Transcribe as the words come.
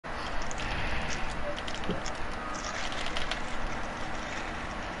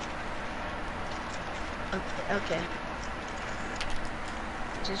Okay.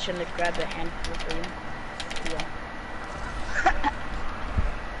 Just trying to grab a handful for you. Yeah.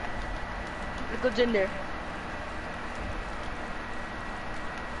 Look what's in there.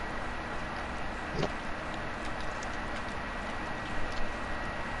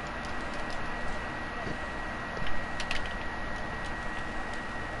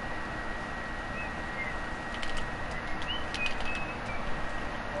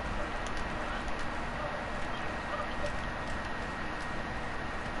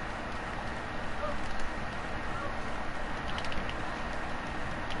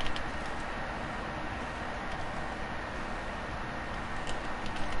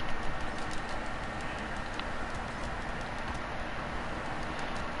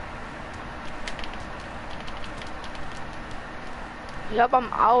 Yup,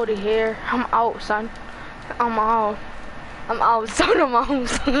 I'm out of here. I'm out, son. I'm out. I'm out, son. I'm out.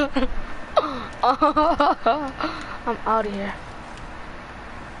 I'm out of here.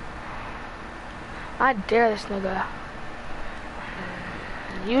 I dare this nigga.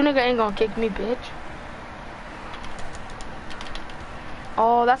 You nigga ain't gonna kick me, bitch.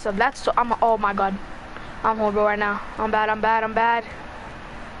 Oh, oh my god. I'm horrible right now. I'm bad.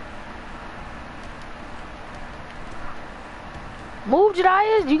 Move,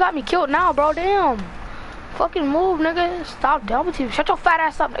 Jedias. You got me killed now, bro. Damn. Fucking move, nigga. Stop double teaming. Shut your fat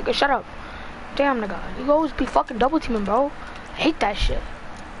ass up, nigga. Shut up. Damn, nigga. You always be fucking double teaming, bro. I hate that shit.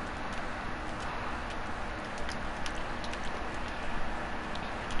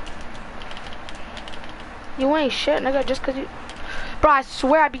 You ain't shit, nigga, just cause you... Bro, I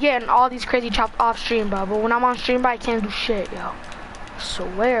swear I be getting all these crazy chops off stream, bro. But when I'm on stream, bro, I can't do shit, yo. I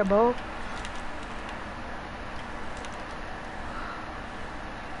swear, bro.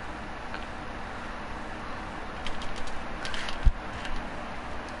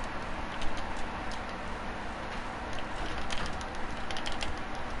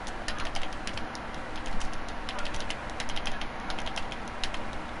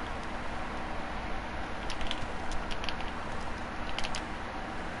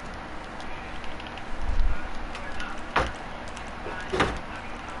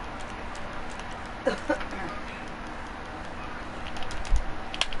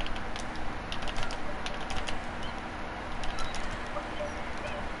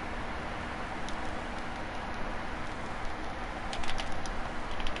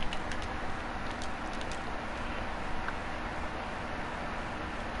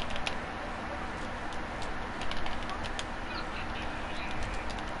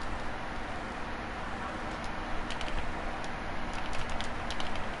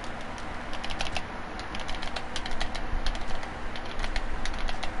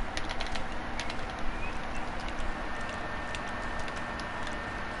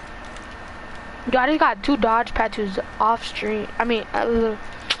 Yo, I just got 2 dodge tattoos off stream. I mean,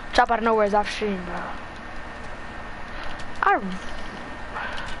 chop out of nowhere is off stream, bro.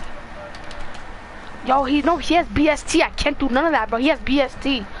 Yo, he has BST. I can't do none of that, bro. He has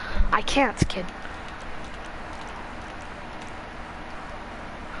BST. I can't, kid.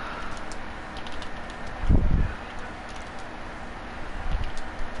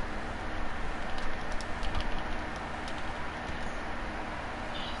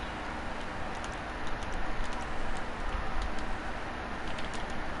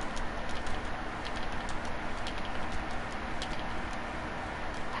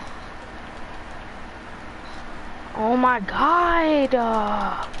 Oh my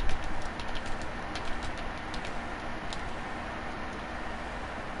god.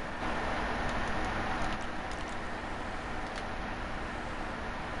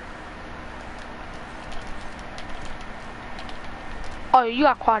 Oh, you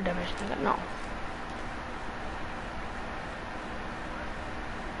got quad damage, nigga. No.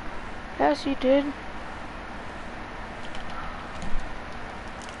 Yes, you did.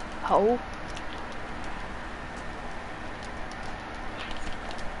 Ho.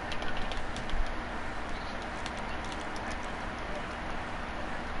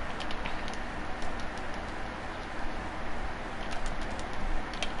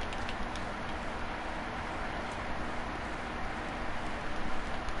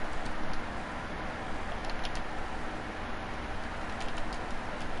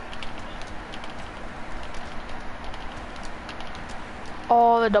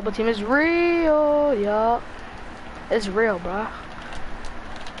 Oh, the double team is real. Yup. It's real, bro.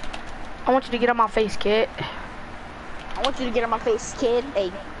 I want you to get on my face, kid. I want you to get on my face, kid. Hey.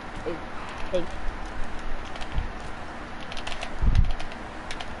 Hey.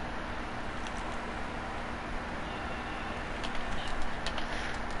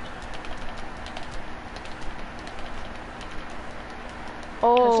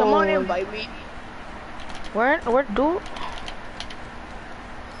 to invite me. Where do?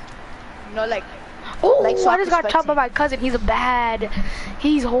 No, like. Oh, Like I just got Soccer chopped by my cousin.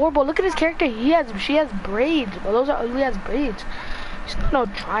 He's horrible. Look at his character. She has braids. But those are ugly as braids. She's no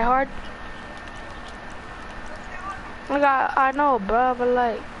try hard. Like I know, bro, but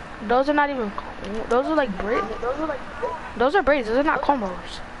like those are not even. Those are like braids. Those are braids. Those are not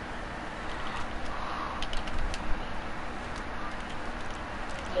combos.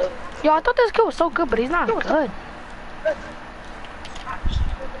 Yo, I thought this kid was so good, but he's not good.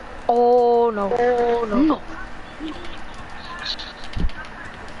 Oh no. Oh no. No.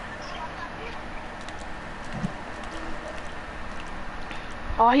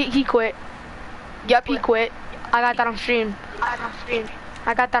 Oh, he quit. Yep, he quit. I got that on stream.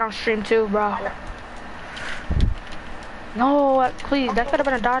 I got that on stream too, bro. No, please, that could have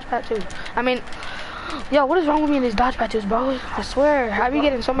been a dodge pat too. I mean, yo, what is wrong with me in these dodge tattoos, bro? I swear, I be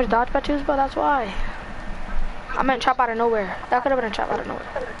getting so much dodge tattoos, bro, that's why. I meant trap out of nowhere. That could have been a trap out of nowhere.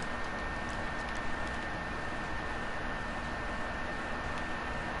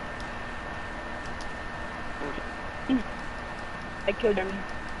 I killed him.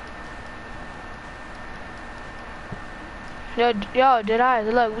 Yo, did I?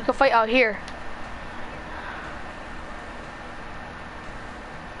 Look, we can fight out here.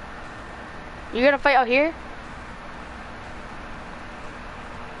 You gonna fight out here?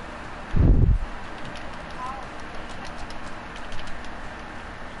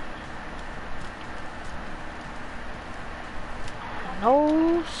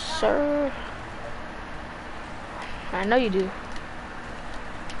 No, sir. I know you do.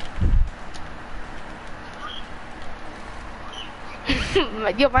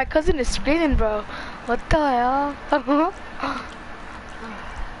 Yo, my cousin is screaming, bro. What the hell?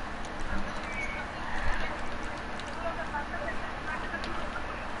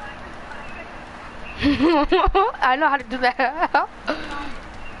 I know how to do that.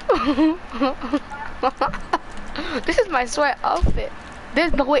 This is my sweat outfit.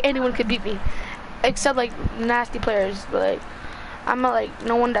 There's no way anyone could beat me. Except like nasty players. But like, I'm not like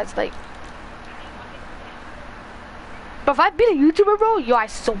no one that's like. But if I beat a YouTuber, bro, yo, I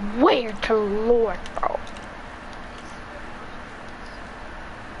swear to Lord, bro.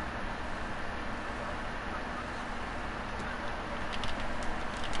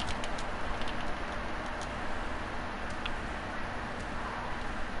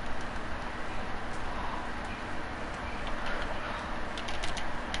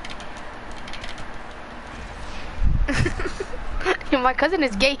 Yo, my cousin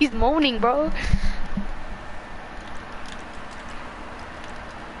is gay, he's moaning, bro.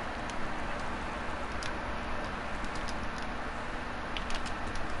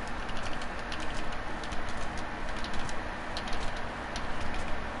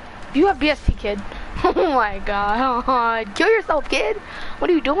 You have BSP, kid. Oh my god. Kill yourself, kid. What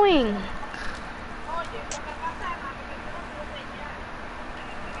are you doing?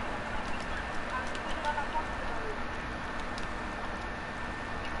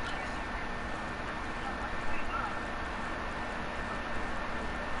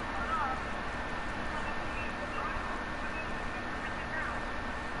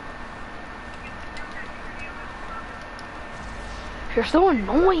 You're so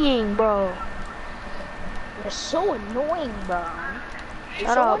annoying, bro. You're so annoying, bro.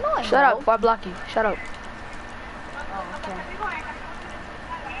 Shut up. Shut up before I block you. Shut up. Oh, okay.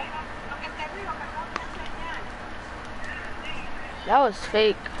 That was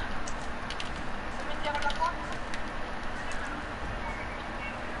fake.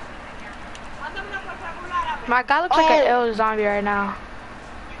 My guy looks like an ill zombie right now.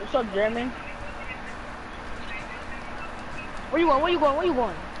 What's up, Jeremy? Where you going? Where you going? Where you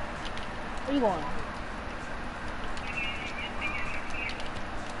going? Where you going?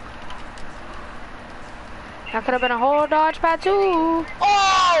 That could have been a whole dodge pad too.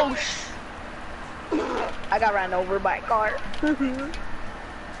 Oh! I got ran over by a car.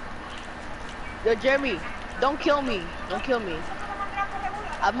 Yo, Jeremy, don't kill me. Don't kill me.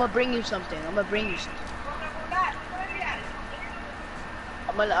 I'm gonna bring you something. I'm gonna bring you something.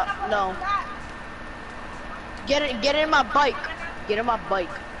 I'm gonna, no. Get in my bike. Get in my bike.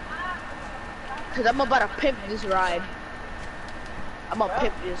 Cause I'm about to pimp this ride. I'm gonna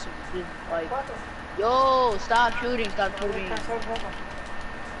pimp this bike. Yo, stop shooting, stop shooting.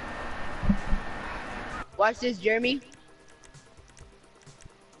 Watch this, Jeremy.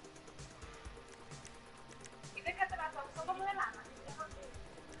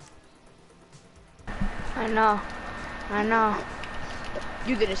 I know. I know.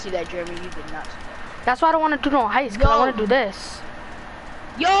 You didn't see that, Jeremy. You did not see that. That's why I don't want to do no heist, because I want to do this.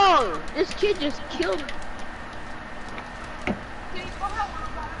 Yo, this kid just killed me.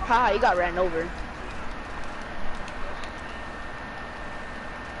 Haha, he got ran over.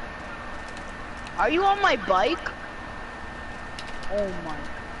 Are you on my bike? Oh my.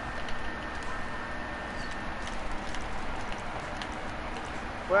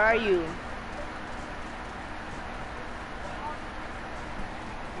 Where are you?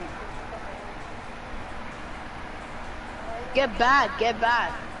 Get back, get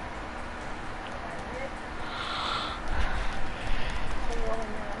back.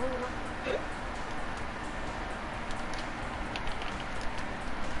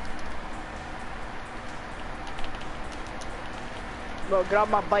 Bro, get off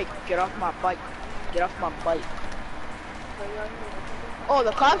my bike. Get off my bike. Get off my bike. Oh,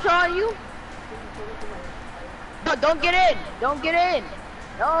 the cops are on you? No, don't get in. Don't get in.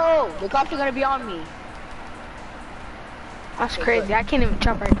 No, the cops are gonna be on me. That's crazy. I can't even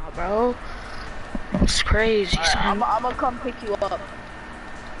jump right now, bro. It's crazy, Right, son. I'm gonna come pick you up.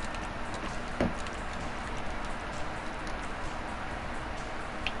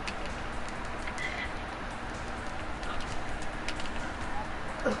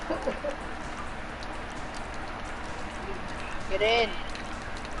 Get in.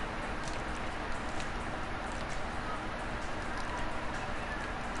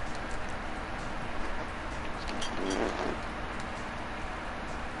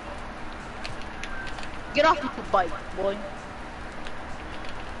 Get off my bike, boy.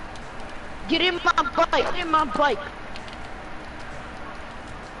 Get in my bike. Get in my bike.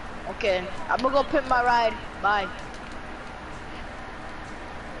 Okay, I'm gonna go pimp my ride. Bye.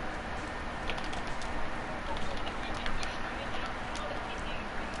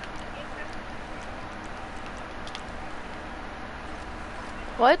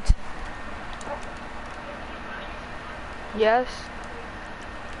 What? Yes.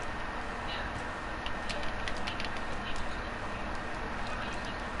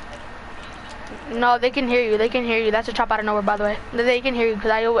 No, they can hear you. They can hear you. That's a chop out of nowhere, by the way. They can hear you because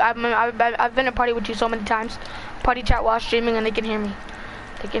I've been in a party with you so many times. Party chat while streaming, and they can hear me.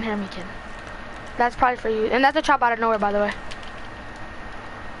 They can hear me, kid. That's probably for you. And that's a chop out of nowhere, by the way.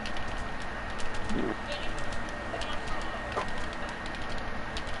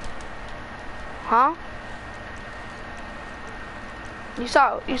 Huh? You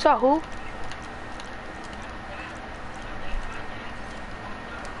saw who?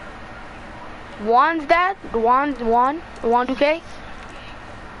 Juan's dad? Juan 2K?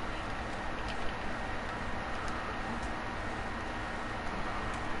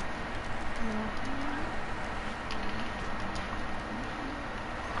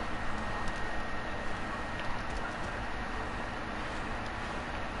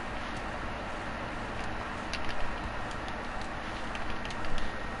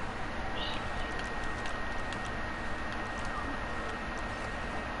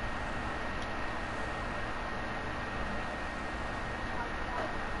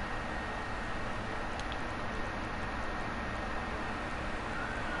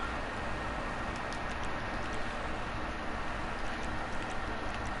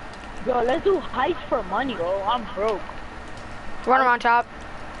 Yo, let's do heists for money, bro. I'm broke. Run around, chop.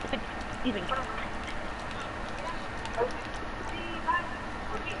 Even.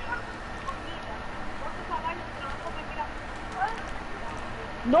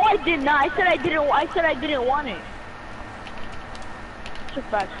 No, I did not. I said I didn't. I said I didn't want it. Just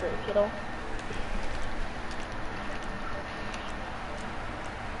back straight, kiddo.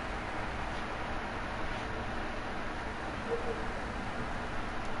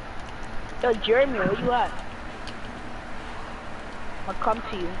 Yo, Jeremy, where you at? I'll come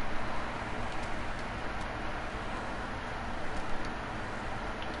to you.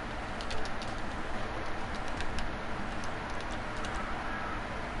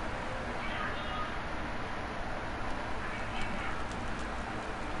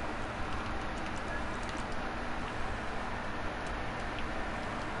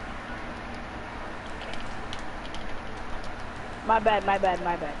 My bad, my bad,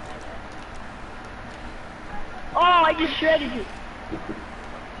 my bad. Oh, I just shredded you.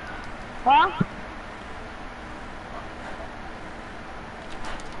 Huh?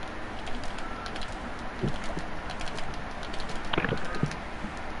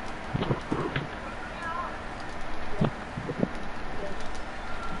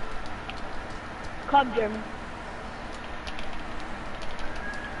 Come, Jeremy.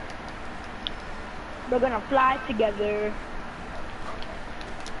 We're gonna fly together.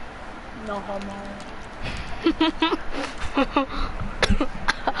 No homo.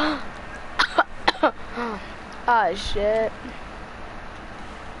 Ah, shit.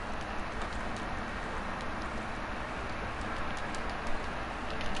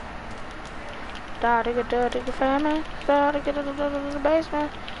 Start to get to the family. Start to get to the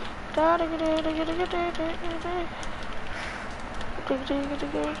basement. Start to get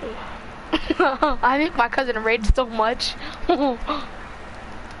I think my cousin raged so much.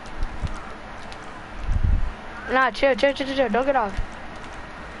 Nah, chill. Don't get off.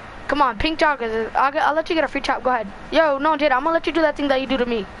 Come on, pink joggers. I'll let you get a free chop. Go ahead. Yo, no, Jada, I'm gonna let you do that thing that you do to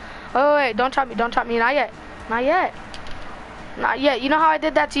me. Wait, don't chop me. Not yet. You know how I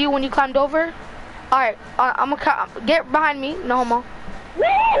did that to you when you climbed over? Alright, I'm gonna get behind me. No homo.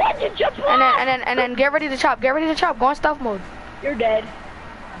 And then get ready to chop. Go in stealth mode. You're dead.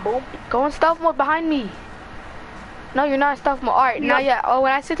 Boom. Go in stealth mode behind me. No, you're not in stealth mode. Alright, not yet. Oh,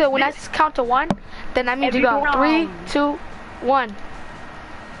 when I count to 1, then that means you go 3, 2, 1.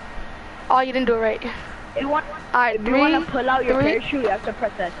 Oh, you didn't do it right. Alright, if you want to pull out your parachute, you have to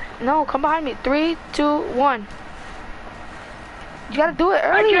press S. No, come behind me. 3, 2, 1. You gotta do it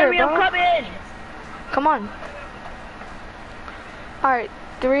earlier, Jeremy, bro. I'm coming. Come on. Alright,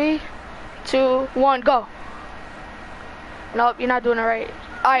 3, 2, 1, go. Nope, you're not doing it right.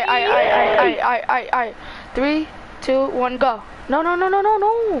 Alright. 3, 2, 1, go. No.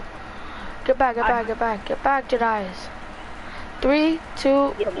 Get back, Jedi's. 3, 2,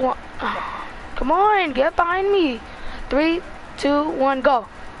 1. Come on, get behind me. 3, 2, 1, go.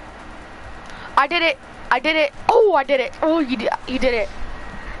 I did it. Oh, I did it. Oh, you did it. You did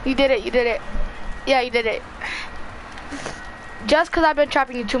it. Yeah, you did it. Just because I've been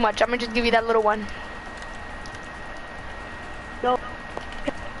trapping you too much, I'm gonna just give you that little one. No.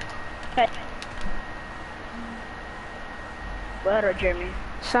 Better, Jeremy.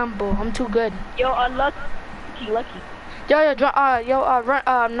 Sample, I'm too good. Yo, lucky. Yo,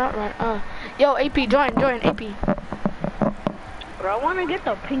 AP, join, AP. Bro, I wanna get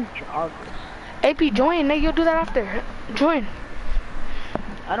the pink joggers. AP, join, nigga, you'll do that after. Join.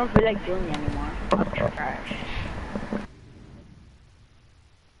 I don't feel like doing it anymore. I'm trash.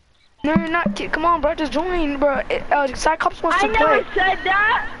 No, you're not, kid. Come on, bro, just join, bro. Cyclops wants to play. I never said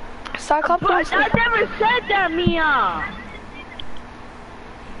that. Cyclops wants to... I never said that, Mia.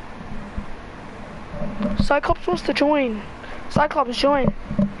 Cyclops wants to join. Cyclops, join.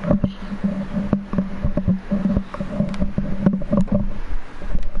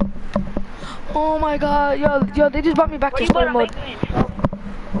 Oh my god, yo, they just brought me back to story mode.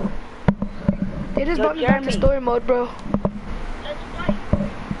 They just brought me back to story mode, bro.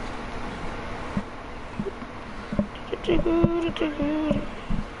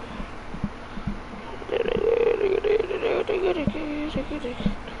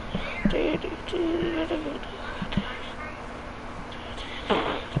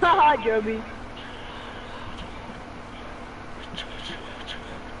 Haha, Jeremy.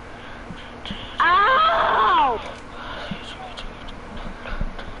 Ow!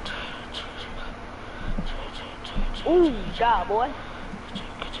 Ooh, job, boy.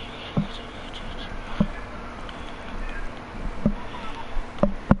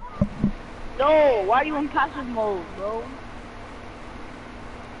 No, why are you in passive mode, bro?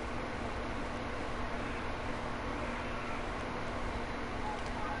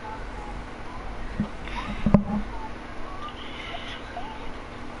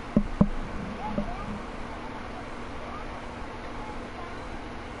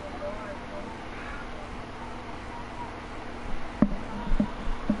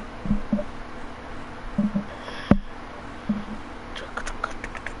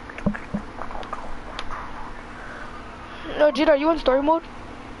 No, Jid, are you in story mode?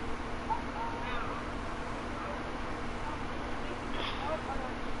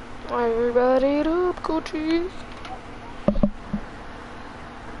 Everybody up, go cheese.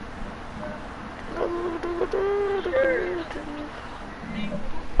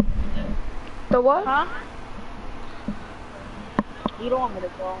 The what? Huh? You don't want me to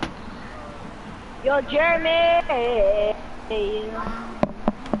go. Yo, Jeremy!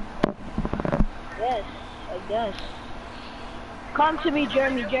 Yes, I guess. Come to me,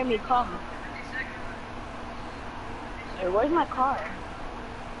 Jeremy. Jeremy, come. Hey, where's my car?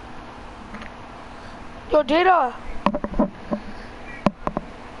 Yo, Jada.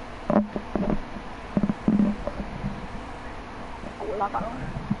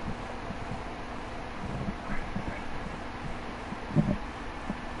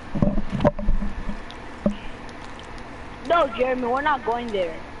 No, Jeremy, we're not going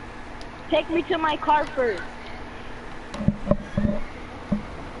there. Take me to my car first.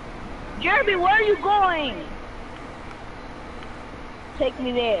 Jeremy, where are you going? Take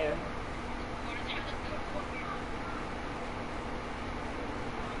me there.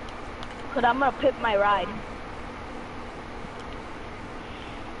 Cause I'm gonna pimp my ride.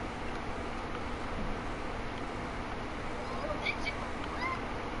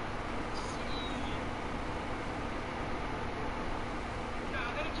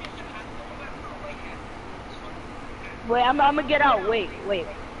 Wait, I'm gonna get out. Wait, wait.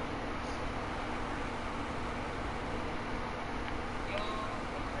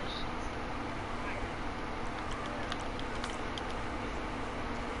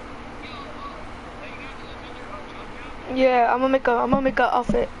 Yeah, I'm gonna make a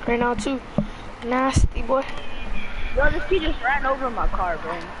outfit right now too. Nasty boy. Yo, this kid just ran over my car,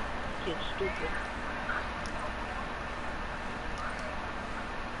 bro. Kid's stupid.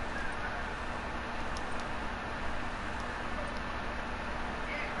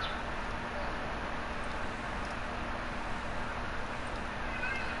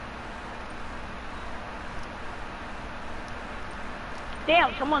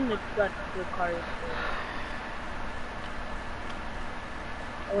 Damn, someone got the car.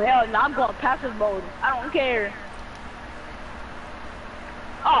 Oh hell, now I'm going passive mode. I don't care.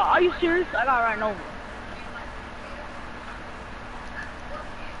 Oh, are you serious? I got run over.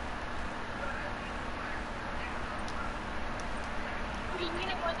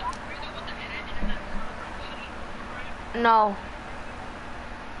 No.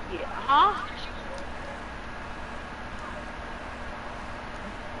 Yeah, huh?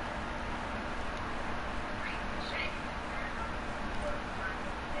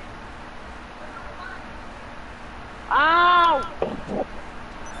 Ow!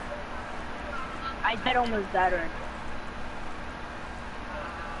 I dead almost died her.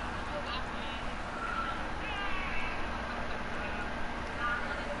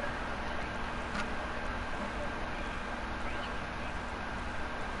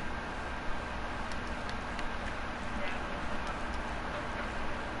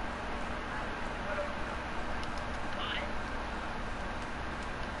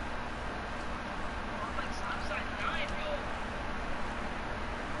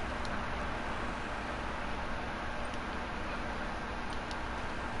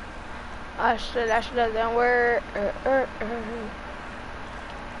 I should have done where.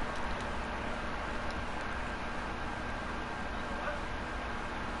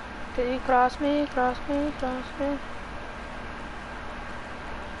 Did you cross me? Cross me? Cross me?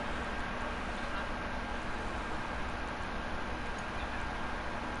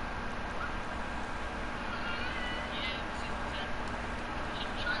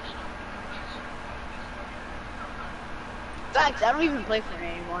 Facts, I don't even play for it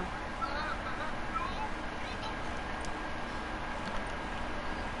anymore.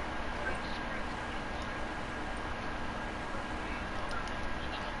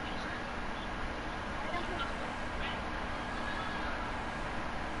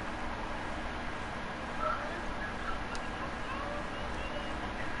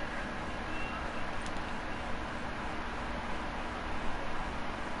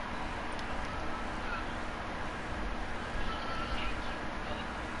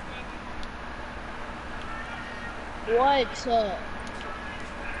 What?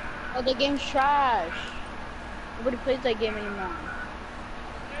 Oh, the game's trash. Nobody plays that game anymore.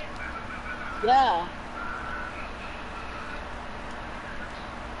 Yeah.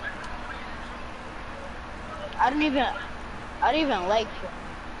 I don't even like it.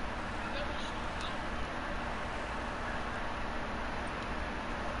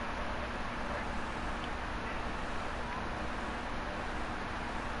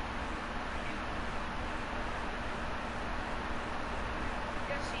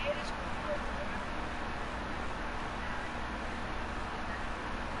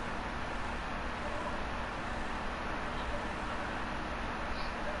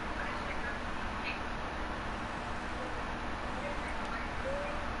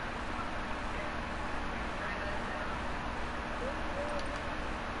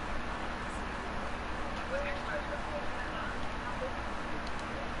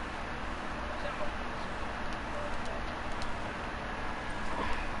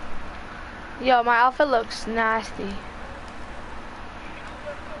 Yo, my outfit looks nasty.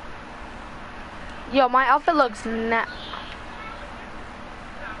 Yo, my outfit looks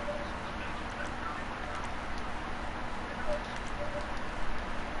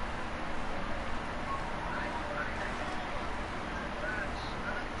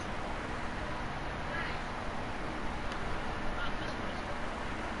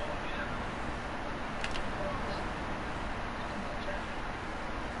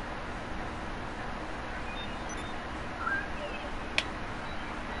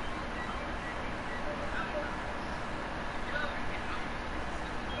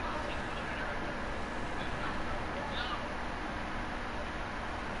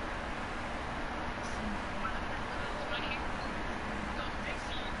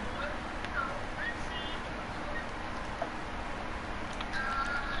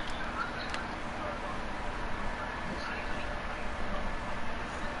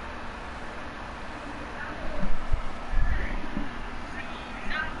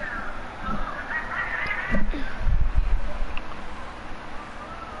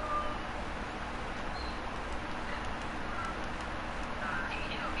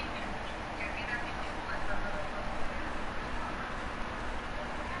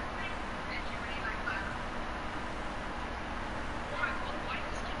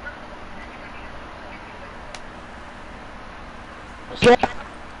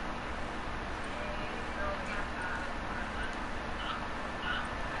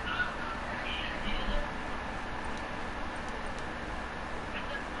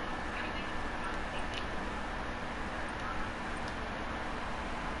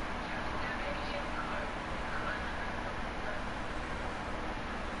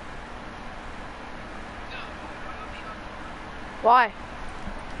Why?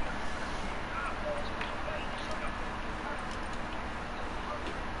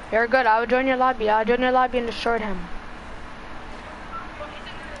 You're good. I'll join your lobby. I'll join your lobby and destroy him.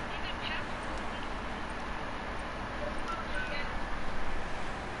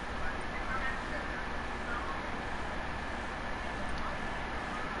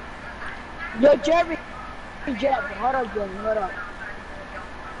 Yo, Jeremy, hold up, Jeremy, hold up.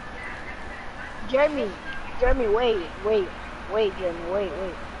 Jeremy, wait, Jeremy, wait.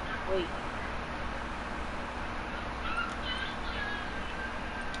 Wait.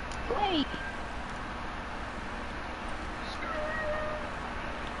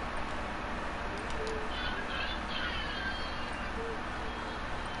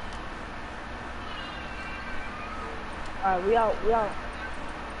 Alright, we out.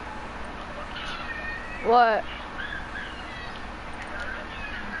 What?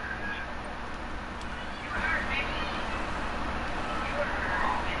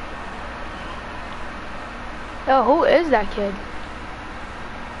 Yo, who is that kid?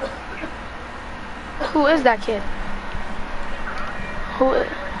 Who is that kid?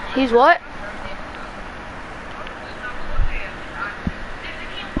 He's what?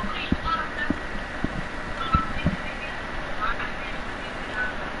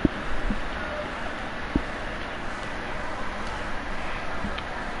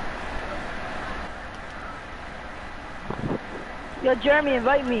 Yo, Jeremy,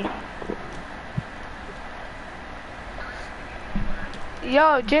 invite me.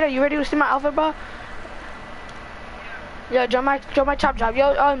 Yo, Jada, you ready to see my outfit, bro? Yo, join my chop job.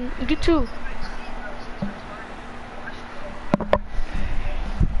 Yo, you too.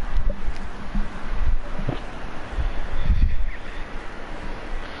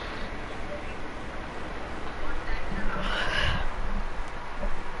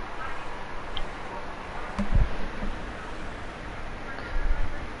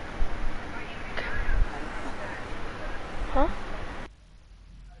 Huh?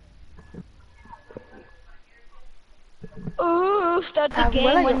 Ooh, start the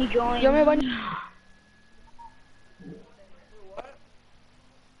game when you join. Yo,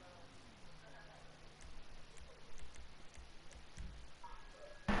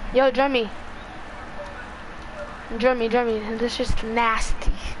 Jeremy. Jeremy, this is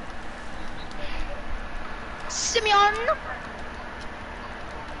nasty. Simeon!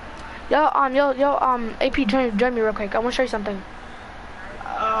 Yo, AP, join me real quick. I want to show you something.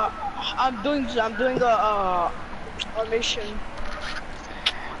 I'm doing a mission.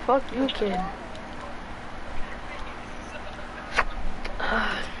 Fuck you, kid.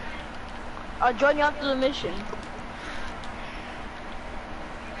 I'll join you after the mission.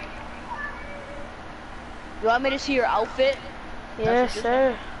 You want me to see your outfit? Yes,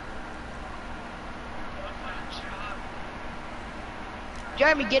 sir.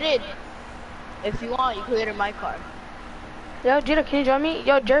 Jeremy, get in. If you want, you can get in my car. Yo, Jada, can you join me?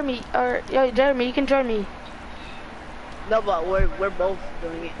 Yo, Jeremy, you can join me. No, but we're both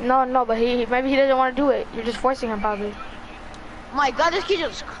doing it. No, but maybe he doesn't want to do it. You're just forcing him, probably. Oh my God, this kid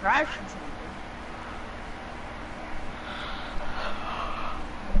just crashed.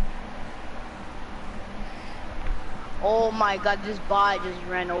 Oh my God, this bot just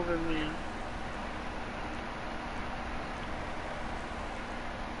ran over me.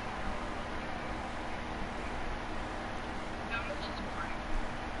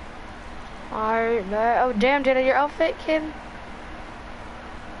 Alright, oh damn, Jada, your outfit, kid.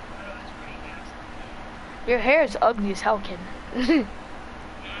 Your hair is ugly as hell, kid.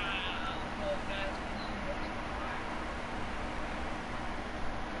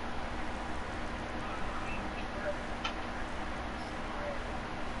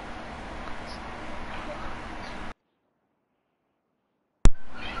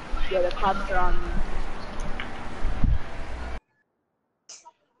 Yeah, the cops are on me.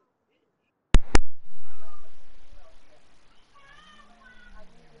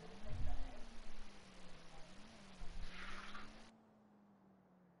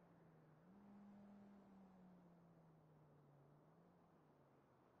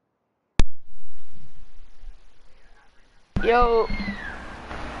 Yo.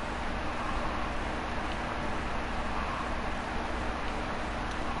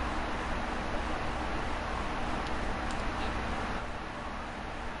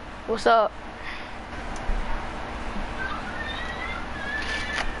 What's up?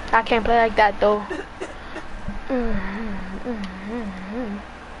 I can't play like that though.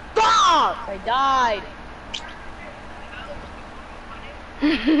 Fuck! I died.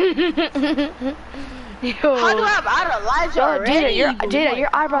 Yo. How do I have out of lives already? Jada, your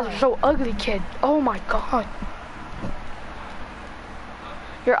eyebrows are so ugly, kid. Oh my God.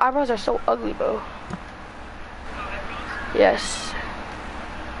 Your eyebrows are so ugly, bro. Yes.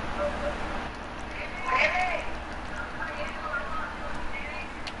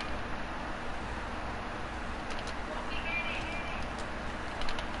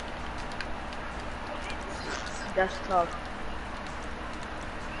 That's tough.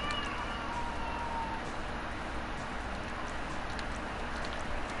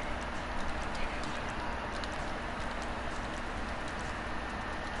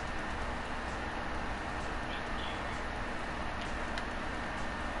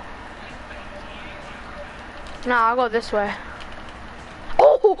 Nah, I'll go this way.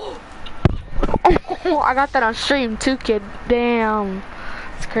 Oh! Oh, I got that on stream too, kid. Damn.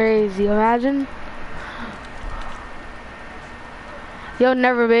 It's crazy. Imagine. You'll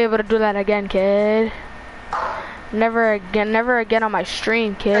never be able to do that again, kid. Never again on my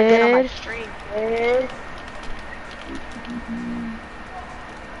stream, kid. Again on my stream, kid.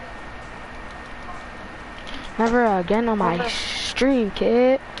 Never again on my stream,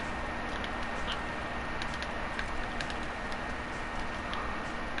 kid.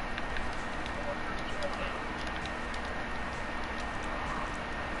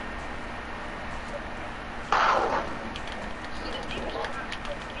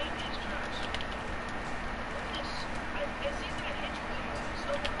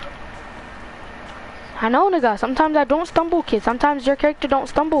 I know, nigga. Sometimes I don't stumble, kid. Sometimes your character don't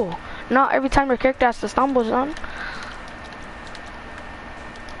stumble. Not every time your character has to stumble, son.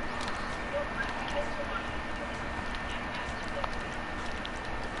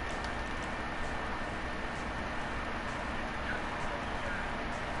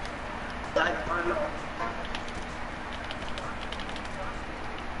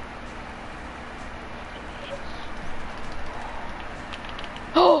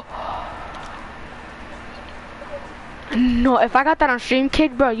 No, if I got that on stream,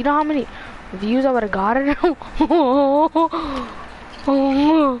 kid, bro, you know how many views I would have gotten?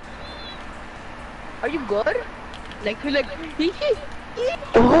 Are you good? Like, you're like,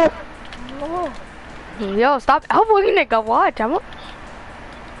 Yo, stop elbowing, nigga. Watch. oh,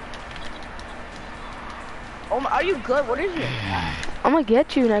 are you good? What is it? I'm gonna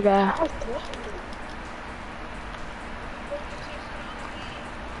get you, nigga.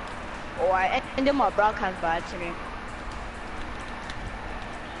 Oh, I ended my broadcast by accident.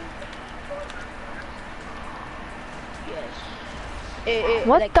 Yes.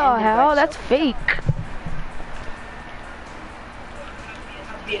 What like, the ended hell? by That's itself. fake.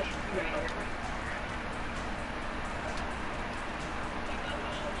 Yeah.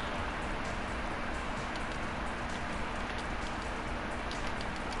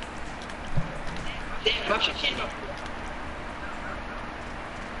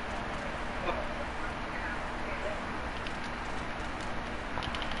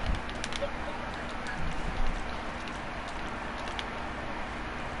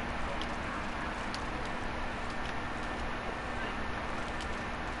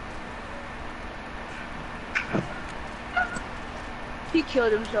 He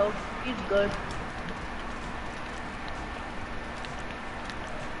killed himself. He's good.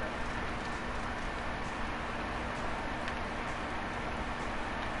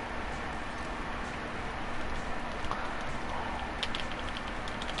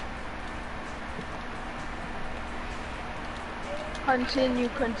 Continue.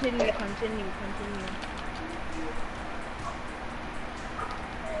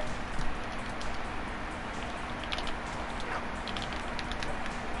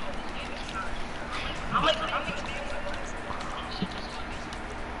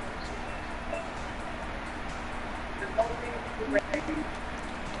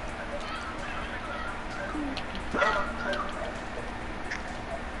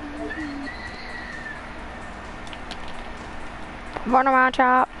 Run around,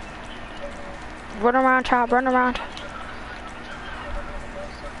 chop. Run around, chop. Run around.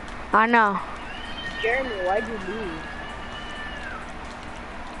 I know. Jeremy, why'd you leave?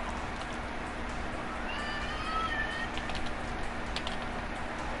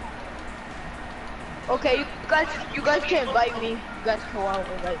 Okay, you guys can invite me. You guys can want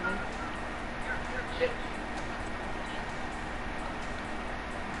to invite me.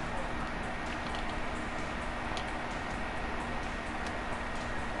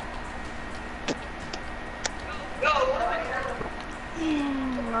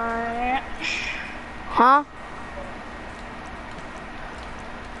 Huh?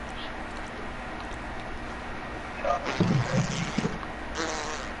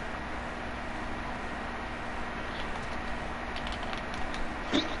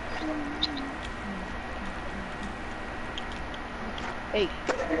 Hey.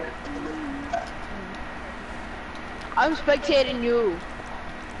 I'm spectating you.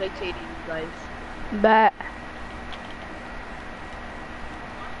 Spectating you guys. Bet.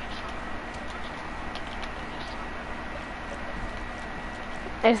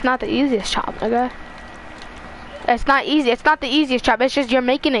 It's not the easiest chop, nigga. It's not easy. It's not the easiest chop. It's just you're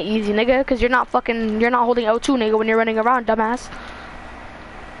making it easy, nigga. Cause you're not holding L2, nigga, when you're running around, dumbass.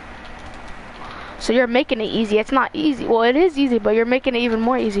 So you're making it easy. It's not easy. Well, it is easy, but you're making it even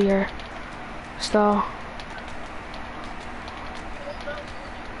more easier. So.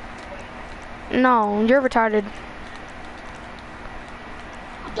 No, you're retarded.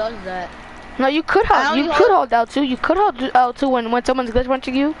 Who does that? No, you could hold. You could hold L2. You could hold L2 when someone's glitch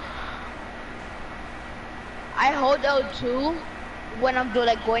punching you. I hold L2 when I'm doing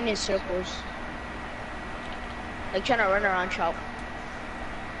like going in circles, like trying to run around chop.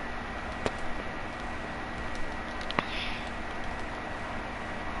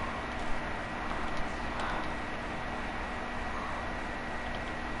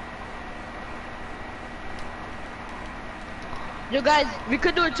 You guys, we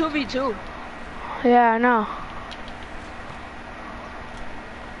could do a 2v2. Yeah, I know.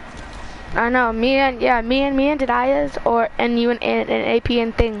 I know. Me and Dadias, and you and AP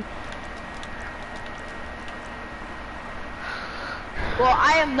and thing. Well,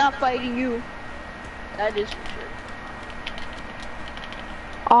 I am not fighting you. That is for sure.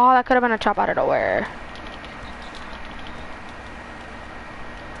 Oh, that could have been a chop out of nowhere.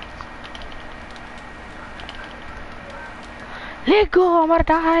 Let go, I'm gonna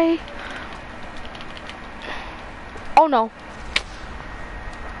die. Oh no.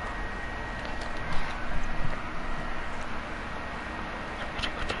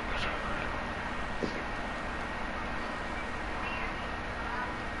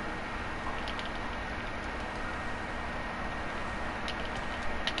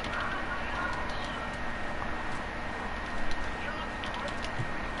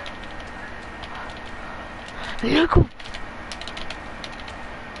 Let go.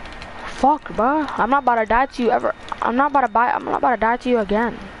 Fuck, bro. I'm not about to die to you ever. I'm not about to die to you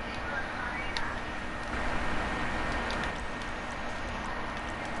again.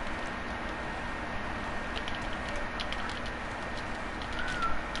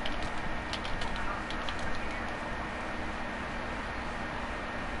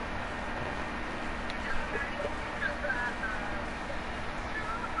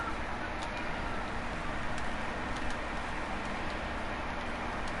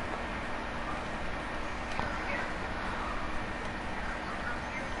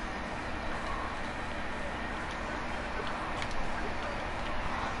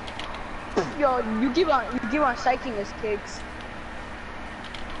 Yo, you keep on psyching his kicks.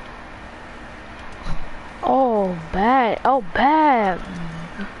 Oh, bad. Oh, bad.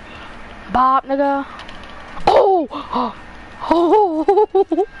 Bob, nigga. Oh! Oh!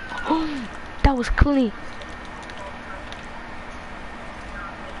 That was clean.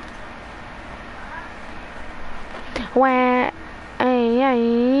 Wah.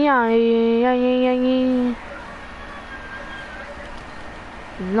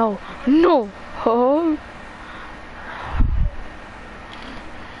 No, no. Oh.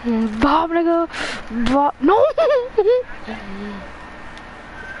 Bob, nigga. Bob. No.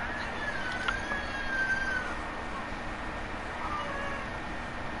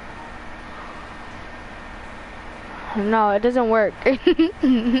 No, it doesn't work.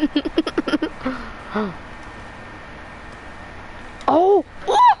 Oh!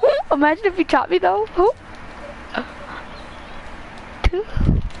 Imagine if you chopped me though. Oh.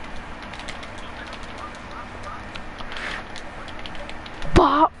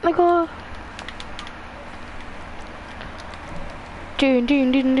 Bob, nigga.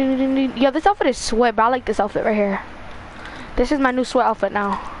 Yo, this outfit is sweat, but I like this outfit right here. This is my new sweat outfit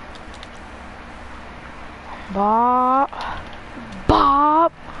now. Bob.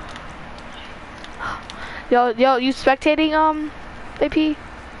 Bob. Yo, you spectating, AP?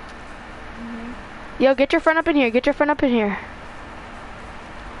 Yo, get your friend up in here. Get your friend up in here.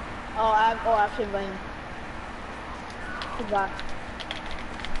 Oh, I have to invite him. Goodbye.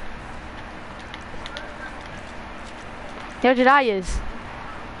 Yo, Jedias.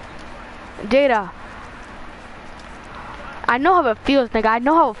 Data. I know how it feels, nigga. I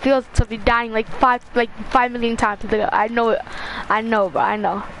know how it feels to be dying like 5 million times, nigga. I know it. I know, bro. I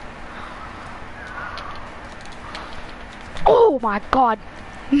know. Oh my god.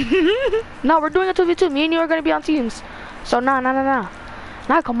 No, we're doing a 2v2. Me and you are gonna be on teams. So nah.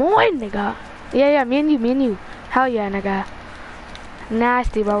 Nah, come on, nigga. Yeah, me and you. Hell yeah, nigga.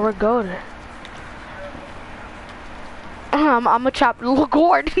 Nasty, bro. We're good. I'm a chop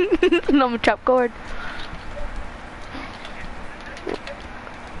gourd. I'm a chop gourd.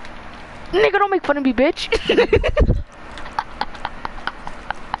 Nigga, don't make fun of me, bitch.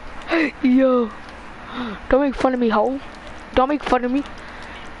 Yo. Don't make fun of me, hoe. Don't make fun of me.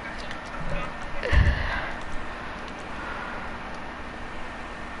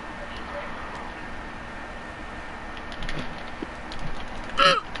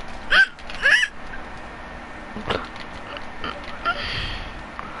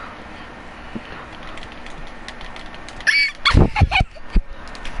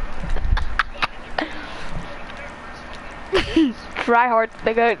 Try hard,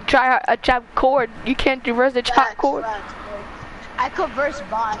 nigga. Try hard. A chop cord. You can't reverse the chop cord. I could verse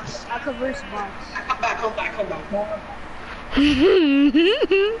bots. I could verse bots. Come back.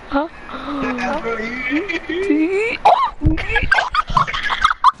 Huh?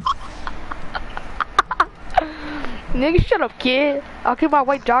 Nigga, shut up, kid. I'll get my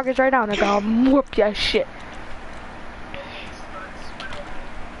white joggers right now, nigga. I'll whoop your shit.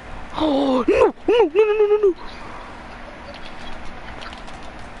 Oh, no.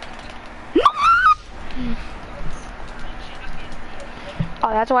 Oh,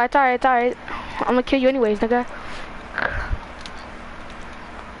 that's why. It's alright. I'm gonna kill you anyways, nigga.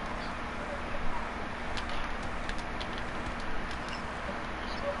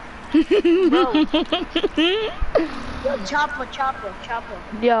 Bro. Yo, chopper.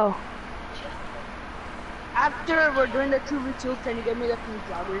 Yo. After we're doing the 2v2, can you get me the pink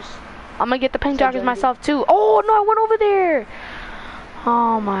joggers? I'm gonna get the pink joggers myself too. Oh no, I went over there.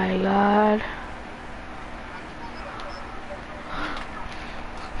 Oh my god.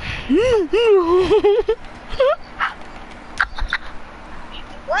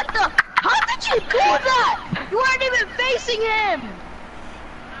 What the? How did you do that? You weren't even facing him.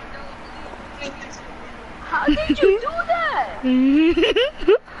 How did you do that?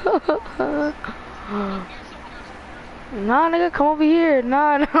 Nah, nigga, come over here.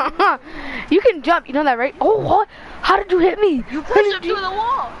 Nah. You can jump, you know that, right? Oh, what? How did you hit me? You pushed him through the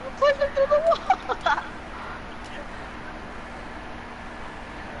wall.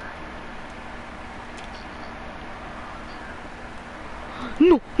 No.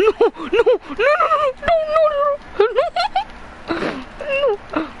 You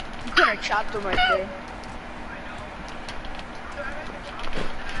could have chopped him right there.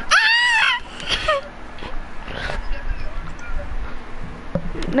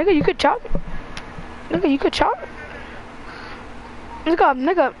 Nigga, you could chop.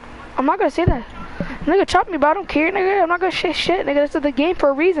 Nigga, I'm not gonna say that. Nigga, chop me, but I don't care, nigga. I'm not gonna say shit, nigga. This is the game for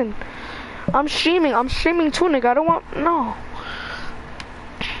a reason. I'm streaming too, nigga. I don't want, no.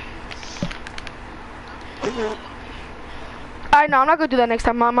 Alright, no, I'm not gonna do that next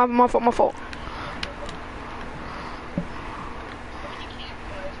time. My fault.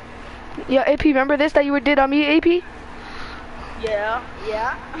 Yeah, AP, remember this that you did on me, AP? Yeah.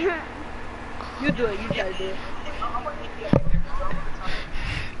 You do it, you try to do it.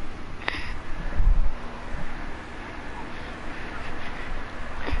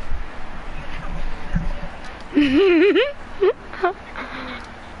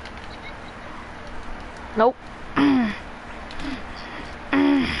 Nope.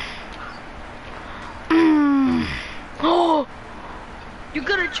 Oh! You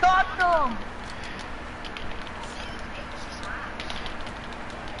could have chopped them.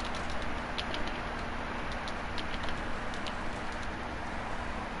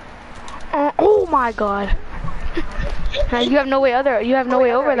 Oh my god. You have no way over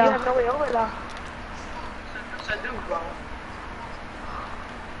though.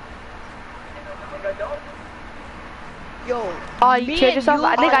 Yo. Oh, you killed yourself?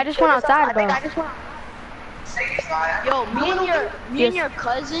 I think I just went outside, bro. Yo, me and your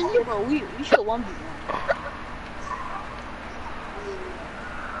cousin, bro, we should 1v1.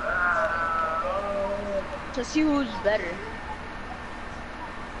 To see who's better.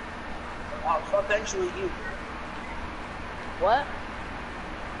 Wow, so eventually you. What?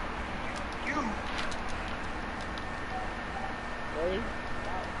 You. Really?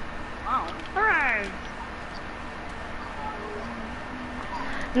 Wow. Alright.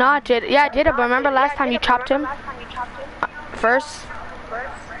 Nah, Jada. Yeah, Jada, but remember last time you chopped him? First?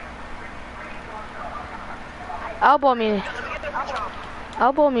 Elbow me,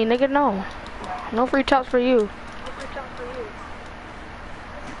 nigga, no. No free chops for you.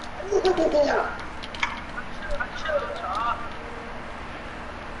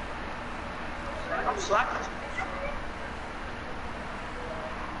 I'm slacking.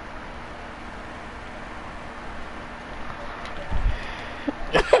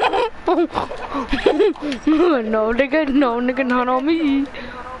 No, nigga, not on me.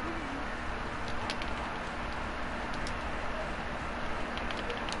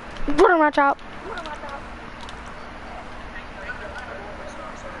 Put him on top.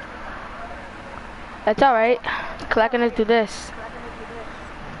 That's alright. Cause I can just do this.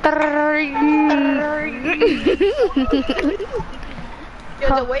 Yo,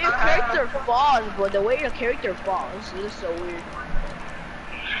 the way your character falls, bro. The way your character falls is so weird.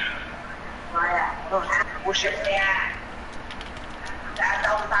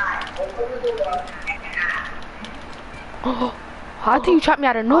 Oh, how do you chop me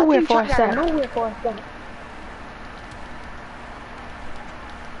out of nowhere for a second?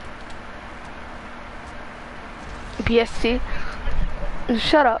 PSC.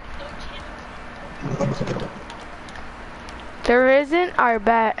 Shut up. There isn't our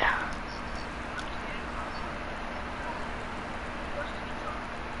bet.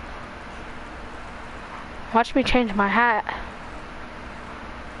 Watch me change my hat.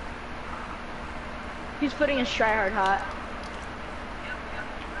 He's putting his tryhard hat.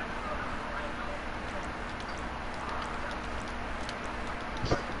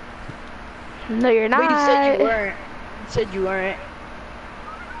 No, you're not. Wait, he said you weren't. He said you weren't.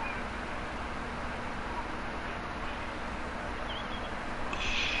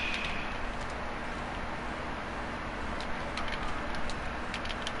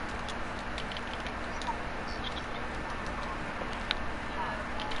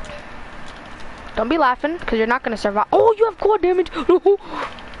 Don't be laughing, because you're not going to survive. Oh, you have quad damage.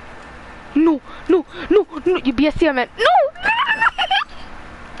 No. No. You BSC, I meant. No.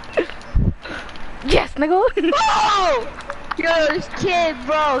 Yes, nigga. Oh! Yo, this kid,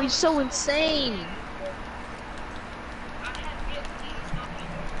 bro, he's so insane.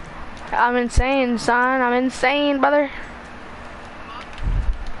 I'm insane, son. I'm insane, brother.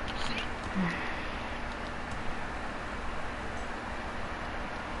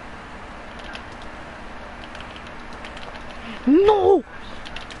 No!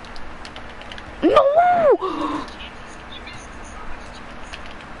 No!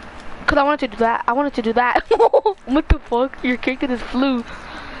 Cause I wanted to do that. What the fuck? Your character just flew.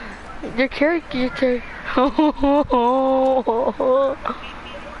 Your character. Oh,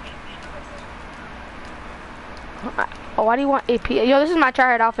 why do you want AP? Yo, this is my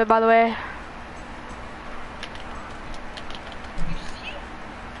tryhard outfit, by the way.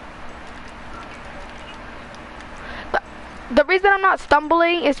 The reason I'm not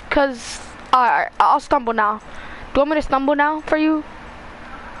stumbling is because I'll stumble now. Do you want me to stumble now for you?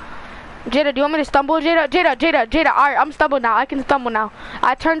 Jada, do you want me to stumble? Jada. Alright, I'm stumbled now. I can stumble now.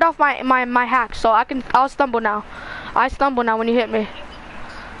 I turned off my hack, so I'll stumble now. I stumble now when you hit me.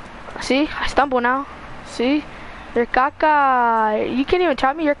 See? I stumble now. See? You're caca. You can't even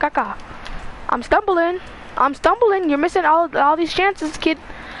try me. You're caca. I'm stumbling. You're missing all these chances, kid.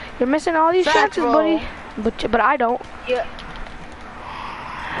 You're missing all these chances, buddy. But I don't. Yeah.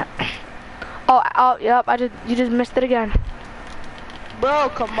 Oh, yep. You just missed it again. Bro,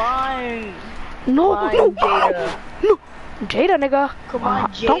 come on. No, Jada. No, Jada, nigga. Come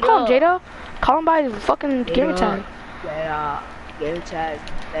on, Jada. Don't call him Jada. Call him by his fucking gamer tag. Jada. Gamer tag.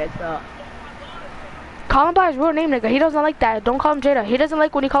 That's up. Call him by his real name, nigga. He doesn't like that. Don't call him Jada. He doesn't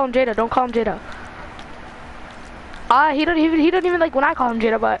like when you call him Jada. Don't call him Jada. He doesn't even like when I call him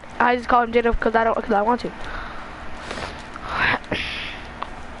Jada, but I just call him Jada because I want to.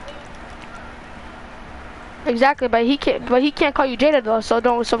 Exactly, but he can't call you Jada though. So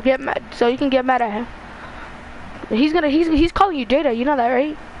get mad. So you can get mad at him. He's calling you Jada. You know that,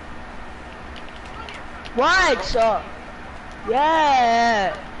 right? What? So,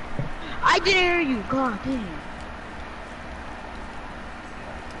 yeah. I didn't hear you. God damn.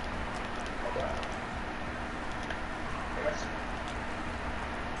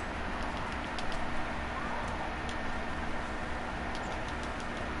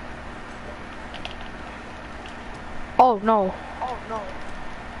 Oh no.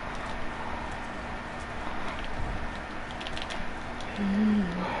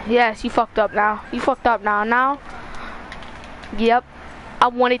 Yes, you fucked up now. Now. Yep.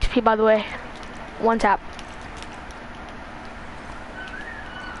 I'm 1 HP, by the way. 1 tap.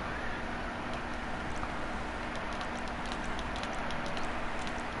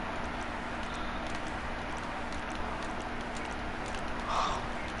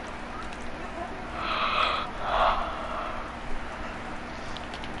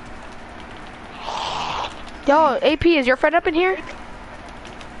 Yo, AP, is your friend up in here?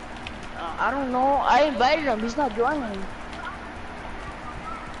 I don't know. I invited him. He's not joining.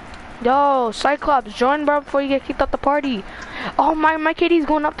 Yo, Cyclops, join, bro, before you get kicked out the party. Oh, my KD's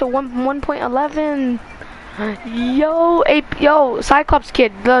going up to 1.11. Yo, Cyclops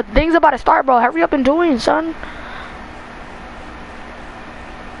kid, the thing's about to start, bro. Hurry up and join, son.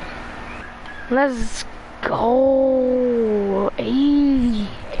 Let's go. Hey,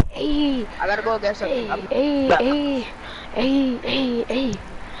 hey, I gotta go get something. hey, hey, hey, hey, hey,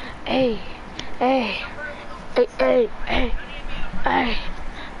 hey, hey, hey, hey, hey, hey,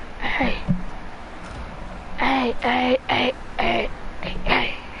 hey, hey, hey, hey, hey,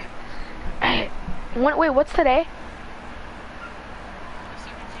 hey, hey. Wait, what's today?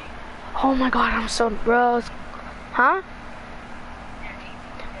 Oh my god, I'm so bro. Huh?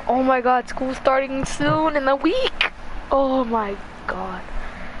 Oh my god, school's starting soon in a week. Oh my god.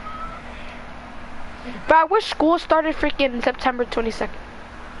 Bro, I wish school started freaking September 22nd.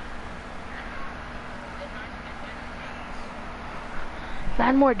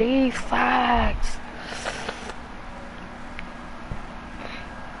 9 more days, facts.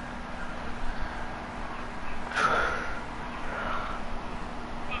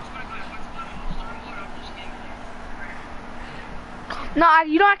 No,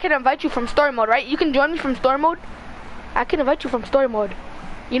 you know I can invite you from story mode, right? You can join me from story mode. I can invite you from story mode.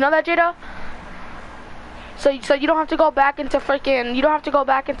 You know that, Jada? So you don't have to go back into freaking. You don't have to go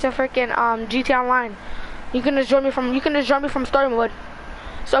back into freaking GTA Online. You can just join me from story mode.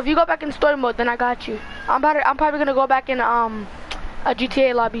 So if you go back in story mode, then I got you. I'm probably gonna go back in a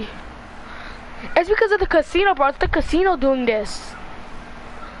GTA lobby. It's because of the casino, bro. It's the casino doing this.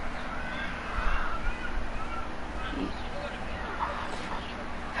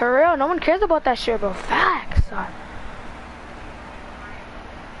 For real, no one cares about that shit, bro. Facts, son.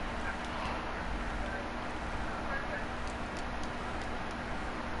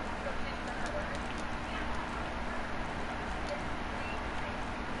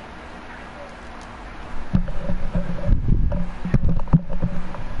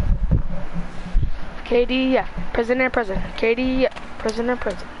 KD, yeah. Prison and prison. KD, yeah. Prison and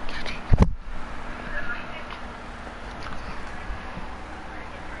prison.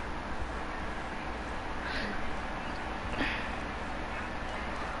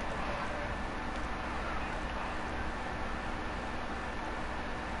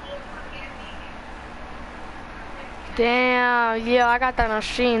 Damn, yeah, I got that on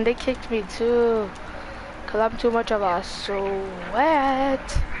stream. They kicked me too. Cause I'm too much of a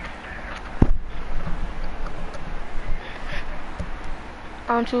sweat.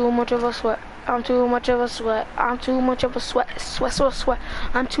 I'm too much of a sweat. I'm too much of a sweat. I'm too much of a sweat. Sweat.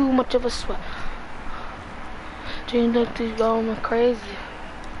 I'm too much of a sweat. Dream like this going crazy.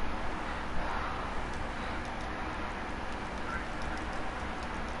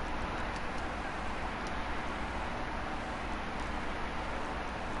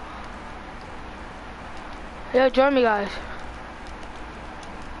 Yo, join me, guys.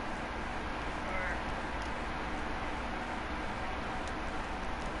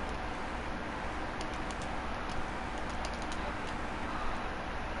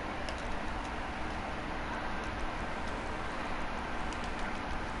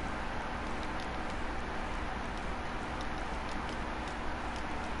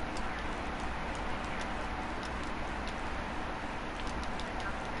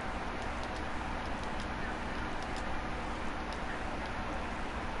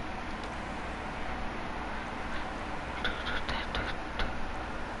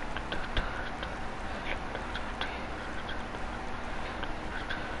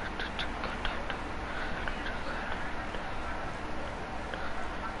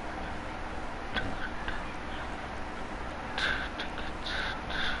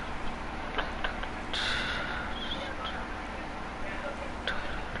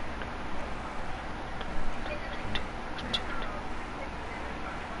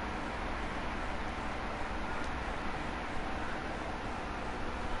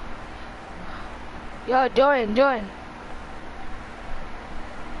 Yo, join.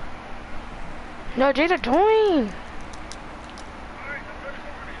 No, Jada, join.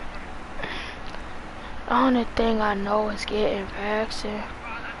 The only thing I know is getting vaccinated.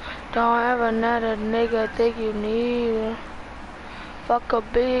 Don't ever another nigga think you need it. Fuck a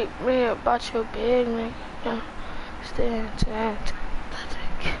big man about your big nigga. Stand.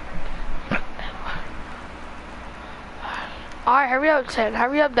 Alright, hurry up, Ted.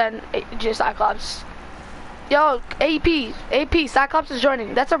 Hurry up then, just Cyclops. Yo, AP, Cyclops is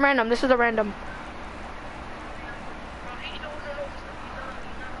joining. That's a random. This is a random.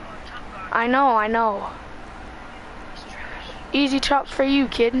 I know. Easy chops for you,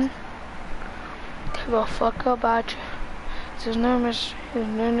 kid. Give a fuck about you. There's no mystery.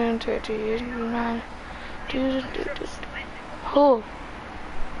 Who?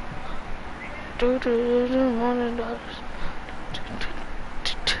 $100.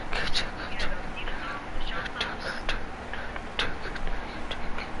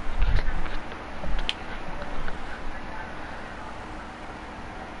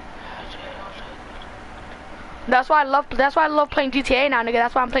 That's why I love playing GTA now, nigga.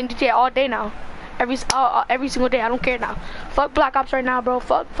 That's why I'm playing GTA all day now. Every single day. I don't care now. Fuck Black Ops right now, bro.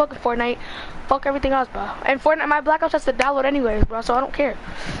 Fucking Fortnite. Fuck everything else, bro. And Fortnite, my Black Ops has to download anyways, bro. So I don't care.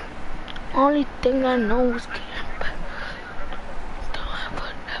 Only thing I know is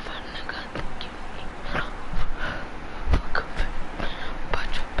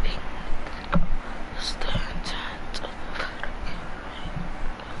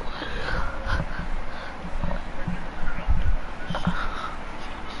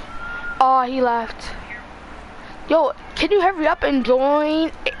oh, he left. Yo, can you hurry up and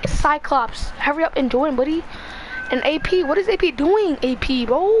join Cyclops? Hurry up and join, buddy. And AP, what is AP doing? AP,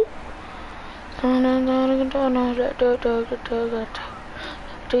 bro. Then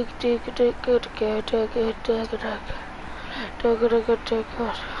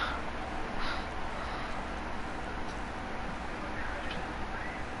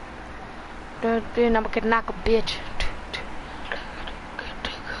I'm gonna knock a bitch.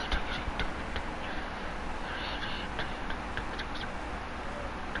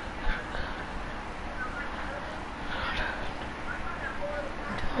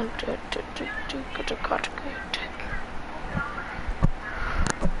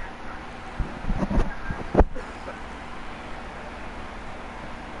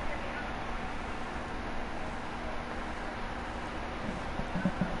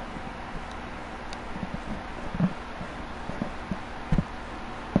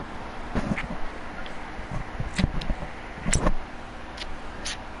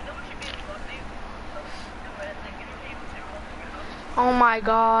 Oh my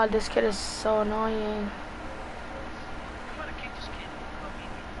god, this kid is so annoying.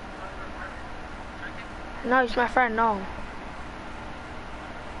 No, he's my friend, no.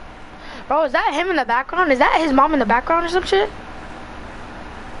 Bro, is that him in the background? Is that his mom in the background or some shit?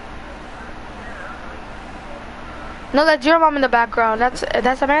 No, that's your mom in the background. That's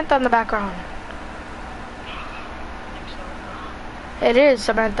Samantha in the background. It is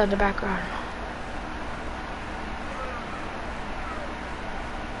Samantha in the background.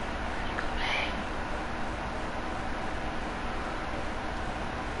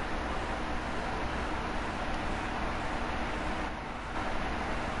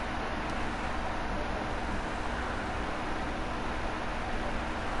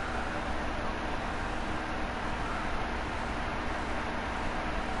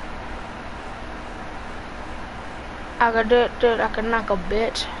 I could do it, dude. I could knock a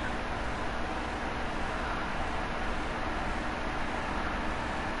bitch.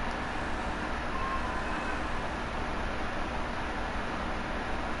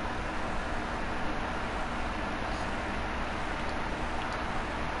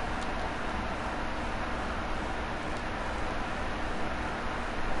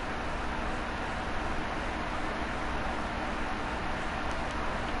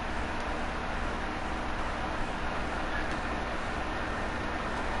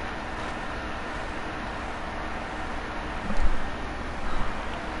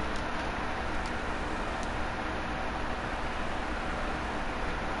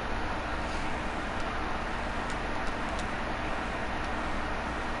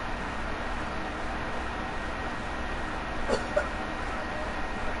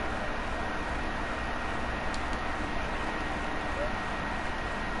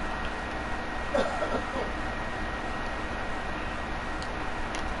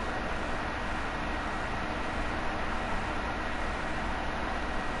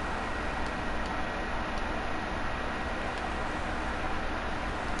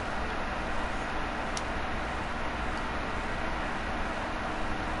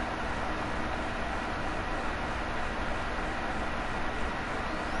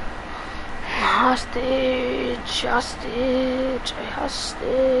 Hostage, hostage,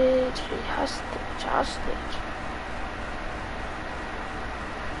 hostage, hostage, hostage.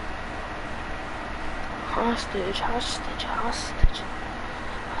 Hostage, hostage, hostage.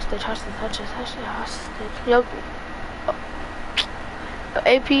 Hostage, hostage, hostage, hostage, hostage. Yo,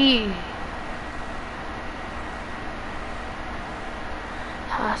 AP.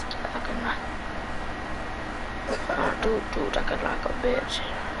 Hostage, I can knock. Dude, I can knock a bitch.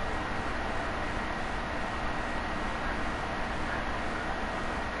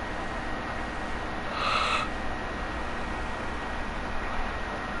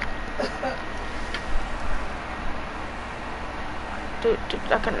 Dude,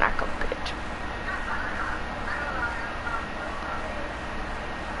 I can knock a bitch.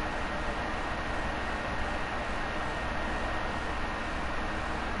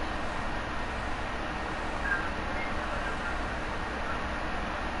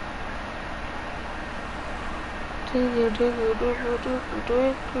 That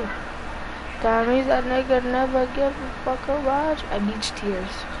means that nigga never give a fuck about you. I beach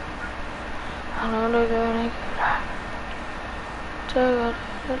tears. I don't know that nigga.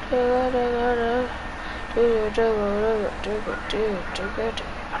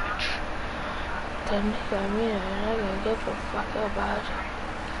 That nigga mean I nigga give a fuck about you.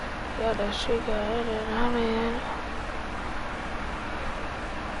 Yeah, that shit got it and I'm in.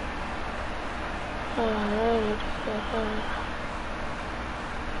 I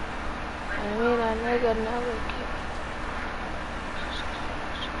mean that nigga never give.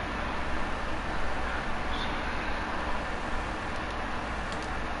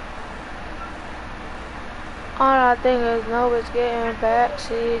 All I think is no, it's getting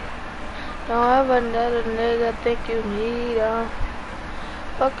backseat. Don't ever let a nigga think you need him.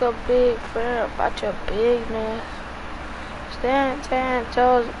 Fuck a big friend about your bigness. Stand 10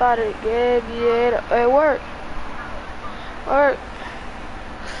 toes about it, yeah. Hey, work. Work.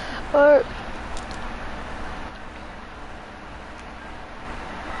 Work.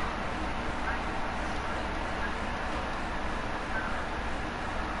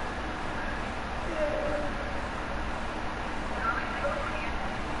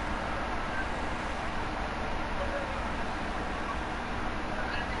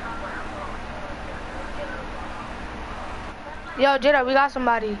 Yo, Jada, we got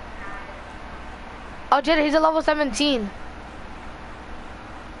somebody. Oh, Jada, he's a level 17.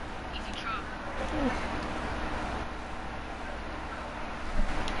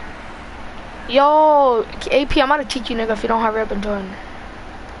 Yo, AP, I'm gonna teach you, nigga, if you don't hurry up and join.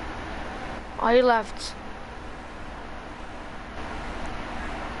 Oh, he left.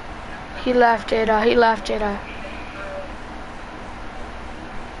 He left, Jada. He left, Jada.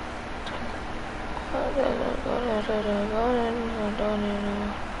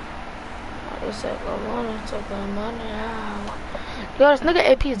 Yo, this nigga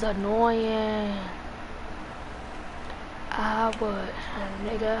AP is annoying. I would,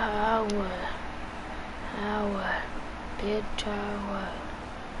 nigga, I would. Bitch, I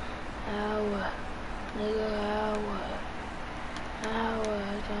would. Nigga, I would.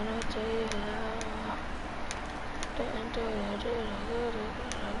 Gonna tell you how.